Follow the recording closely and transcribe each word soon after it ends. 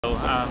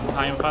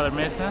I am Father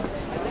Meza,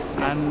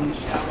 and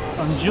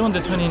on June the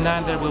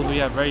 29th there will be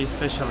a very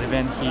special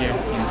event here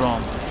in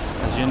Rome.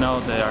 As you know,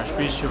 the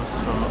archbishops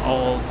from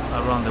all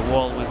around the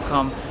world will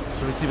come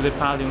to receive the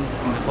Pallium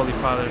from the Holy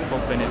Father,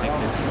 Pope Benedict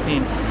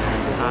XVI.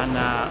 And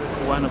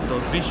one of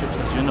those bishops,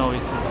 as you know,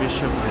 is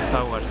Archbishop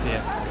Gustavo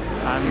Garcia.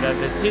 And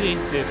the city,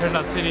 the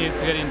Eternal City, is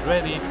getting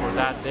ready for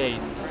that date.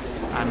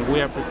 And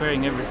we are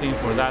preparing everything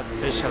for that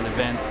special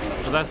event,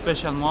 for that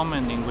special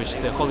moment in which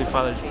the Holy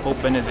Father,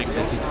 Pope Benedict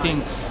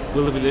XVI,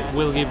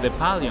 will give the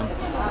Pallium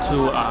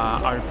to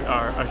our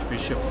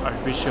Archbishop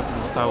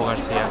Gustavo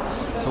Garcia.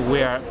 So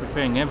we are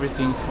preparing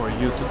everything for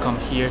you to come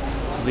here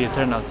to the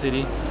Eternal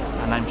City,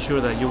 and I'm sure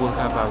that you will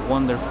have a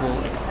wonderful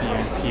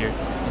experience here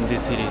in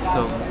this city.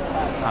 So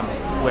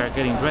we are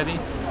getting ready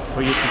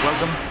for you to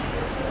welcome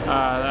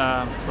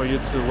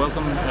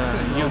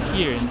you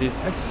here in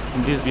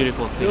this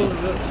beautiful city.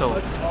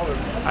 So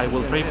I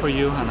will pray for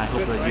you, and I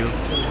hope that you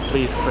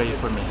please pray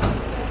for me.